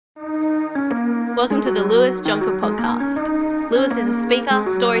Welcome to the Lewis Jonker podcast. Lewis is a speaker,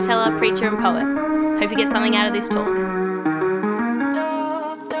 storyteller, preacher and poet. Hope you get something out of this talk.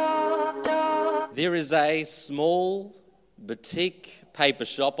 There is a small boutique paper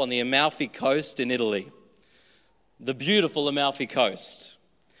shop on the Amalfi coast in Italy. The beautiful Amalfi coast.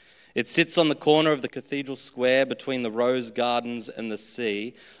 It sits on the corner of the cathedral square between the rose gardens and the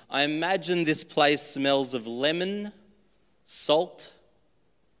sea. I imagine this place smells of lemon, salt,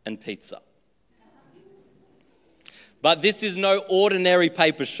 and pizza. But this is no ordinary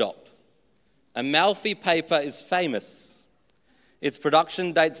paper shop. Amalfi paper is famous. Its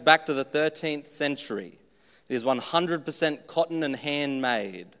production dates back to the 13th century. It is 100% cotton and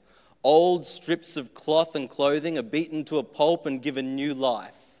handmade. Old strips of cloth and clothing are beaten to a pulp and given new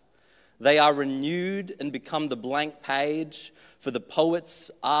life. They are renewed and become the blank page for the poets,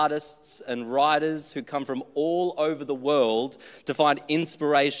 artists, and writers who come from all over the world to find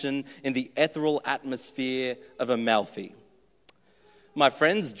inspiration in the ethereal atmosphere of Amalfi. My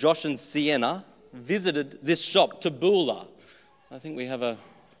friends Josh and Sienna visited this shop, Taboola. I think we have a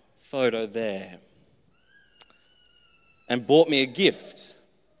photo there. And bought me a gift.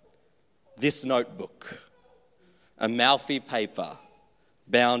 This notebook, Amalfi paper,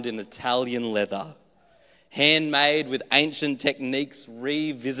 bound in Italian leather, handmade with ancient techniques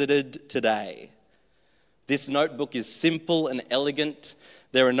revisited today. This notebook is simple and elegant.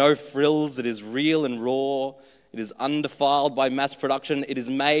 There are no frills. It is real and raw. It is undefiled by mass production. It is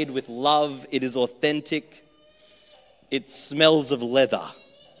made with love. It is authentic. It smells of leather.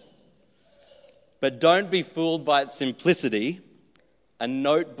 But don't be fooled by its simplicity. A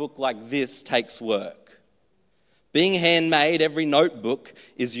notebook like this takes work. Being handmade, every notebook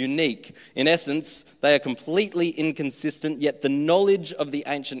is unique. In essence, they are completely inconsistent, yet the knowledge of the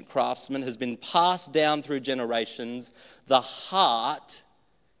ancient craftsman has been passed down through generations. The heart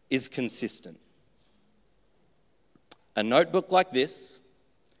is consistent. A notebook like this,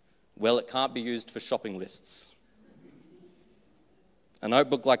 well, it can't be used for shopping lists. A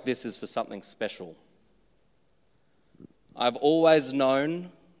notebook like this is for something special. I've always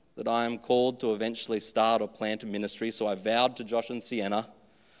known that I am called to eventually start or plant a ministry, so I vowed to Josh and Sienna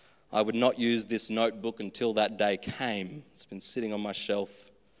I would not use this notebook until that day came. It's been sitting on my shelf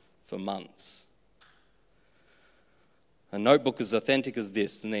for months. A notebook as authentic as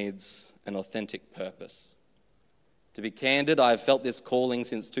this needs an authentic purpose. To be candid, I have felt this calling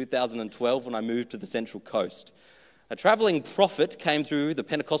since 2012 when I moved to the Central Coast. A travelling prophet came through the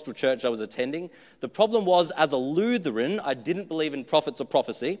Pentecostal church I was attending. The problem was, as a Lutheran, I didn't believe in prophets or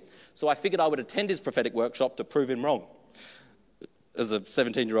prophecy, so I figured I would attend his prophetic workshop to prove him wrong. As a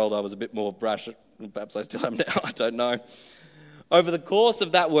 17-year-old, I was a bit more brash. Perhaps I still am now, I don't know. Over the course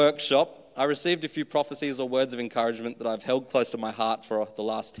of that workshop, I received a few prophecies or words of encouragement that I've held close to my heart for the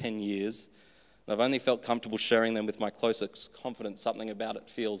last 10 years. And I've only felt comfortable sharing them with my closest confidence. Something about it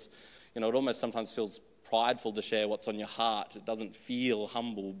feels, it almost sometimes feels prideful to share what's on your heart. It doesn't feel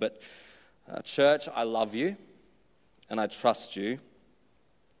humble. But church, I love you and I trust you.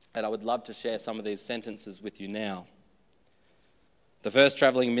 And I would love to share some of these sentences with you now. The first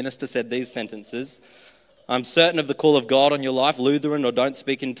travelling minister said these sentences: I'm certain of the call of God on your life, Lutheran or don't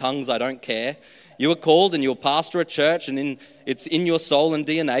speak in tongues, I don't care. You are called and you'll pastor a church, and it's in your soul and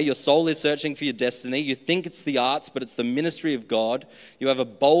DNA. Your soul is searching for your destiny. You think it's the arts, but it's the ministry of God. You have a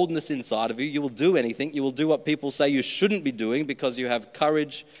boldness inside of you. You will do anything. You will do what people say you shouldn't be doing because you have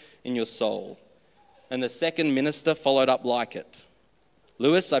courage in your soul. And the second minister followed up like it.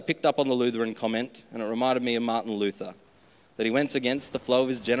 Lewis, I picked up on the Lutheran comment, and it reminded me of Martin Luther, that he went against the flow of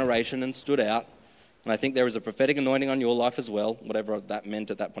his generation and stood out. And I think there is a prophetic anointing on your life as well, whatever that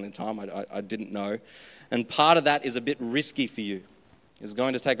meant at that point in time, I didn't know. And part of that is a bit risky for you. It's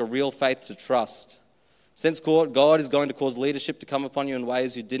going to take a real faith to trust. Since God is going to cause leadership to come upon you in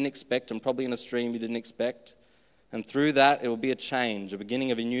ways you didn't expect, and probably in a stream you didn't expect. And through that, it will be a change, a beginning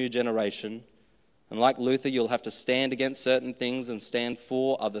of a new generation. And like Luther, you'll have to stand against certain things and stand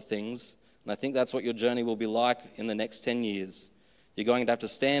for other things. And I think that's what your journey will be like in the next 10 years. You're going to have to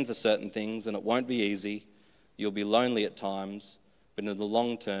stand for certain things, and it won't be easy. You'll be lonely at times, but in the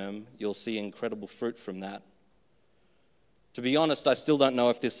long term, you'll see incredible fruit from that. To be honest, I still don't know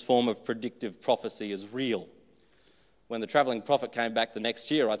if this form of predictive prophecy is real. When the travelling prophet came back the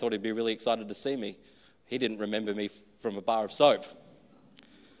next year, I thought he'd be really excited to see me. He didn't remember me from a bar of soap.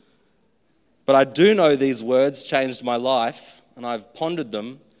 But I do know these words changed my life, and I've pondered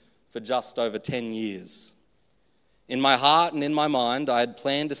them for just over 10 years. In my heart and in my mind, I had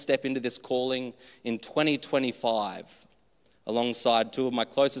planned to step into this calling in 2025 alongside two of my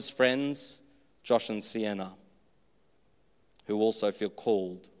closest friends, Josh and Sienna, who also feel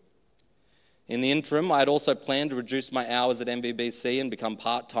called. In the interim, I had also planned to reduce my hours at MVBC and become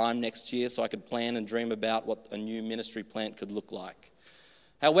part-time next year so I could plan and dream about what a new ministry plant could look like.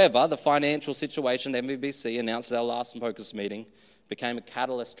 However, the financial situation at MVBC, announced at our last focus meeting, became a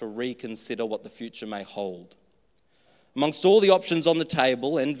catalyst to reconsider what the future may hold. Amongst all the options on the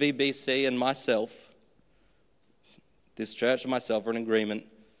table, NVBC and myself, this church and myself are in agreement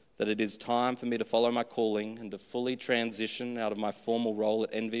that it is time for me to follow my calling and to fully transition out of my formal role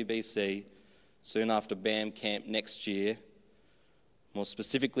at NVBC soon after BAM camp next year, more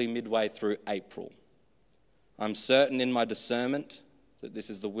specifically midway through April. I'm certain in my discernment that this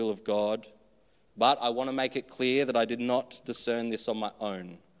is the will of God, but I want to make it clear that I did not discern this on my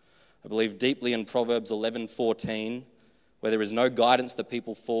own. I believe deeply in Proverbs 11:14, where there is no guidance the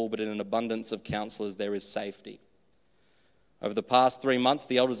people fall, but in an abundance of counselors there is safety. Over the past 3 months,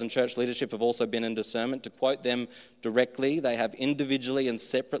 the elders and church leadership have also been in discernment. To quote them directly, they have individually and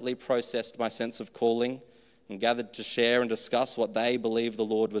separately processed my sense of calling and gathered to share and discuss what they believe the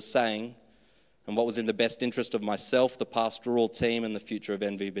Lord was saying and what was in the best interest of myself, the pastoral team, and the future of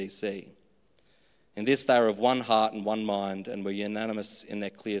NVBC. In this, they are of one heart and one mind and were unanimous in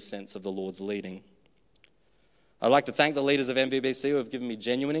their clear sense of the Lord's leading. I'd like to thank the leaders of NVBC who have given me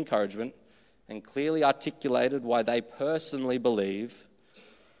genuine encouragement and clearly articulated why they personally believe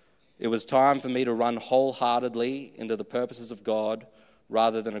it was time for me to run wholeheartedly into the purposes of God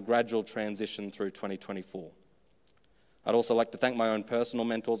rather than a gradual transition through 2024. I'd also like to thank my own personal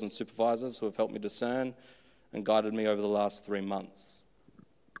mentors and supervisors who have helped me discern and guided me over the last 3 months.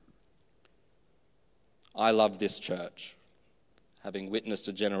 I love this church, having witnessed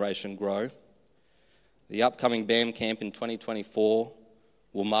a generation grow. The upcoming BAM camp in 2024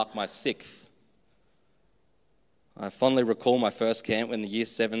 will mark my 6th. I fondly recall my first camp when the Year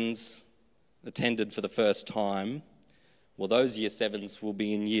 7s attended for the first time. Well, those Year 7s will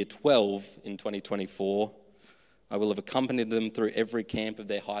be in Year 12 in 2024. I will have accompanied them through every camp of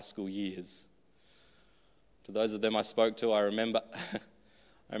their high school years. To those of them I spoke to, I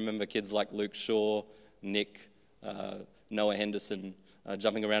remember kids like Luke Shaw, Nick, Noah Henderson,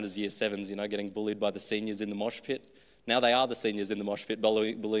 jumping around as Year 7s, getting bullied by the seniors in the mosh pit. Now they are the seniors in the mosh pit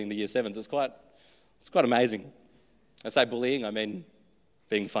bullying the Year 7s. It's quite amazing. I say bullying, I mean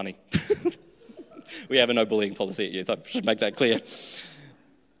being funny. We have a no bullying policy at youth, I should make that clear.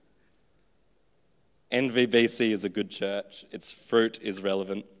 NVBC is a good church. Its fruit is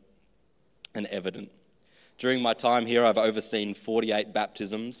relevant and evident. During my time here, I've overseen 48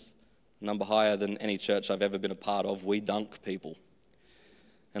 baptisms, a number higher than any church I've ever been a part of. We dunk people.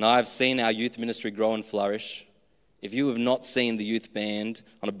 And I've seen our youth ministry grow and flourish. If you have not seen the youth band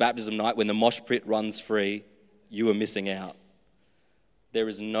on a baptism night when the mosh pit runs free, you are missing out. There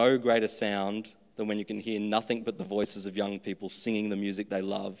is no greater sound than when you can hear nothing but the voices of young people singing the music they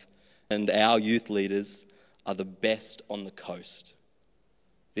love. And our youth leaders are the best on the coast.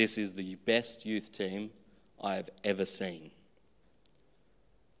 This is the best youth team I have ever seen.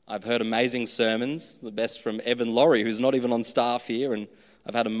 I've heard amazing sermons, the best from Evan Laurie, who's not even on staff here, and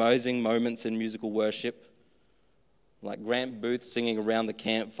I've had amazing moments in musical worship, like Grant Booth singing around the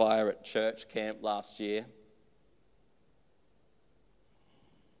campfire at church camp last year.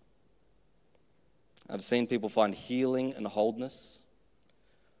 I've seen people find healing and wholeness.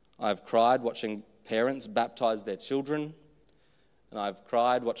 I've cried watching parents baptize their children, and I've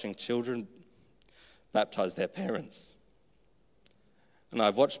cried watching children baptize their parents. And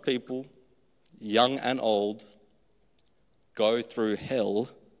I've watched people, young and old, go through hell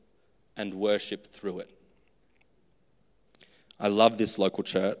and worship through it. I love this local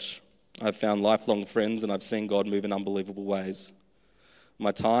church. I've found lifelong friends and I've seen God move in unbelievable ways.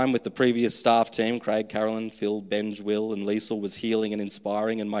 My time with the previous staff team, Craig, Carolyn, Phil, Benj, Will, and Liesel, was healing and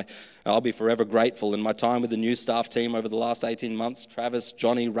inspiring, and I'll be forever grateful. And my time with the new staff team over the last 18 months, Travis,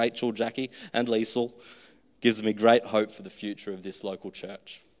 Johnny, Rachel, Jackie, and Liesel, gives me great hope for the future of this local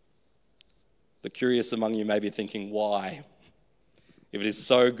church. The curious among you may be thinking, why? If it is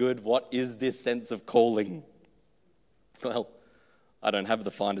so good, what is this sense of calling? Well, I don't have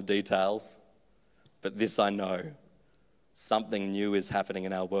the finer details, but this I know. Something new is happening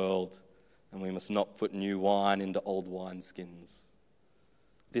in our world, and we must not put new wine into old wineskins.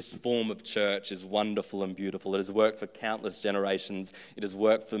 This form of church is wonderful and beautiful. It has worked for countless generations. It has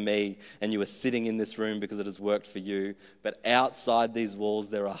worked for me, and you are sitting in this room because it has worked for you. But outside these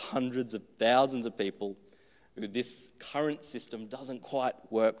walls, there are hundreds of thousands of people who this current system doesn't quite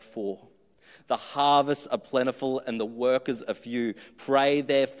work for. The harvests are plentiful and the workers are few. Pray,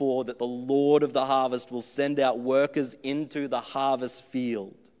 therefore, that the Lord of the harvest will send out workers into the harvest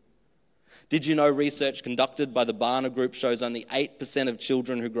field. Did you know research conducted by the Barna Group shows only 8% of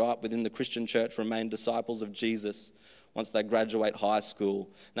children who grow up within the Christian church remain disciples of Jesus once they graduate high school?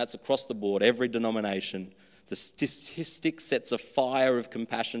 And that's across the board, every denomination. The statistic sets a fire of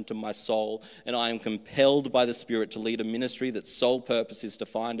compassion to my soul, and I am compelled by the Spirit to lead a ministry that's sole purpose is to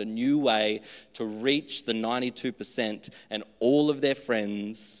find a new way to reach the 92% and all of their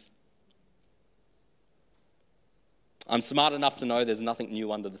friends. I'm smart enough to know there's nothing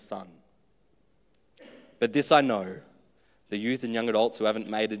new under the sun. But this I know, the youth and young adults who haven't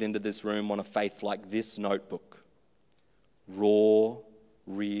made it into this room want a faith like this notebook. Raw,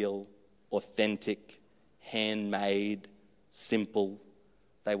 real, authentic, handmade, simple.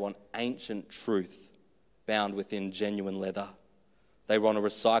 They want ancient truth bound within genuine leather. They want to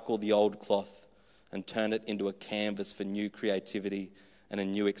recycle the old cloth and turn it into a canvas for new creativity and a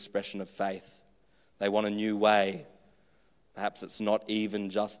new expression of faith. They want a new way. Perhaps it's not even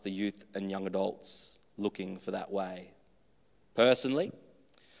just the youth and young adults looking for that way. Personally,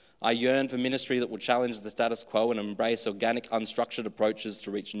 I yearn for ministry that will challenge the status quo and embrace organic, unstructured approaches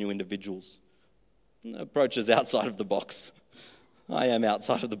to reach new individuals. Approaches outside of the box. I am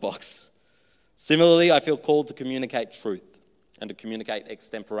outside of the box. Similarly, I feel called to communicate truth and to communicate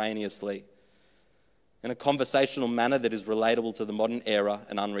extemporaneously in a conversational manner that is relatable to the modern era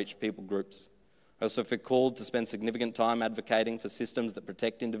and unreached people groups. I also feel called to spend significant time advocating for systems that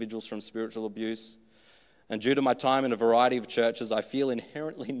protect individuals from spiritual abuse. And due to my time in a variety of churches, I feel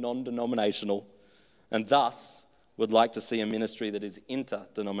inherently non-denominational and thus would like to see a ministry that is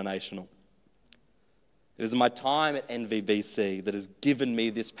interdenominational. It is my time at NVBC that has given me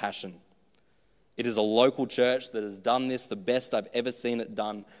this passion. It is a local church that has done this the best I've ever seen it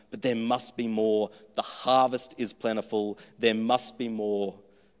done, but there must be more. The harvest is plentiful. There must be more.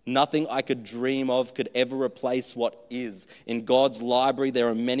 Nothing I could dream of could ever replace what is. In God's library, there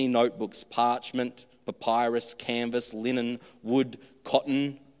are many notebooks, parchment, papyrus, canvas, linen, wood,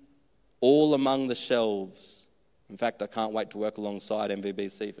 cotton, all among the shelves. In fact, I can't wait to work alongside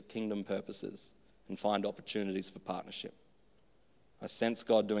MVBC for kingdom purposes and find opportunities for partnership. I sense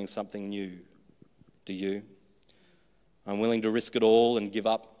God doing something new. Do you? I'm willing to risk it all and give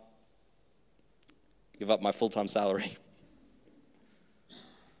up my full-time salary.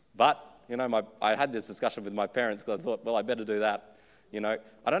 But, I had this discussion with my parents because I thought, well, I better do that. I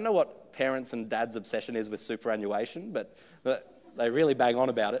don't know what parents and dads' obsession is with superannuation, but they really bang on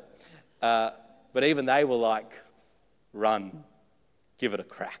about it. But even they were like, run, give it a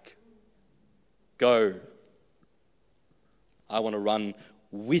crack, go. I want to run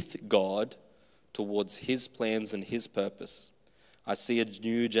with God towards his plans and his purpose. I see a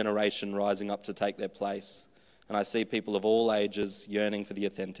new generation rising up to take their place, and I see people of all ages yearning for the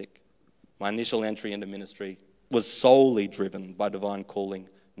authentic. My initial entry into ministry was solely driven by divine calling,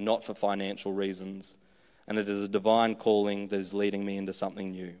 not for financial reasons, and it is a divine calling that is leading me into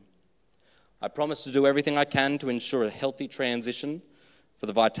something new. I promise to do everything I can to ensure a healthy transition for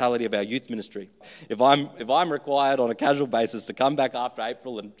the vitality of our youth ministry. If I'm required on a casual basis to come back after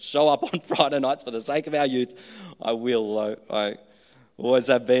April and show up on Friday nights for the sake of our youth, I will. I always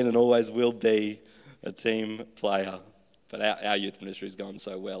have been and always will be a team player. But our youth ministry has gone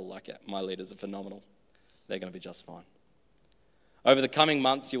so well. My leaders are phenomenal. They're going to be just fine. Over the coming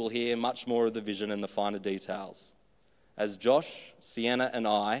months, you will hear much more of the vision and the finer details. As Josh, Sienna and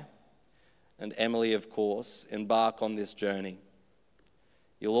I, and Emily, of course, embark on this journey,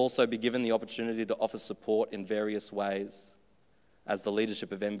 you'll also be given the opportunity to offer support in various ways, as the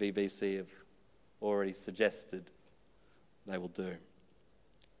leadership of MVBC have already suggested they will do.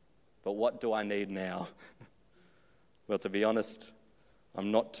 But what do I need now? Well, to be honest,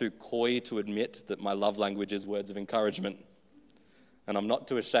 I'm not too coy to admit that my love language is words of encouragement. And I'm not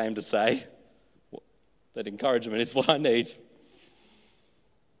too ashamed to say that encouragement is what I need.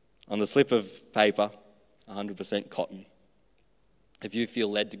 On the slip of paper, 100% cotton. If you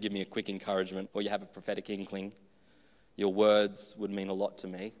feel led to give me a quick encouragement or you have a prophetic inkling, your words would mean a lot to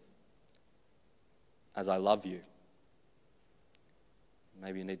me, as I love you.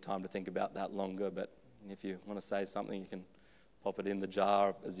 Maybe you need time to think about that longer, but if you want to say something, you can pop it in the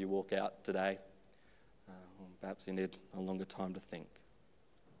jar as you walk out today. Or perhaps you need a longer time to think.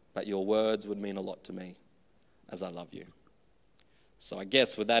 But your words would mean a lot to me, as I love you. So I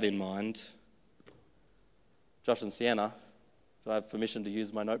guess with that in mind, Josh and Sienna, do I have permission to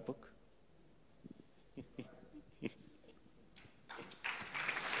use my notebook?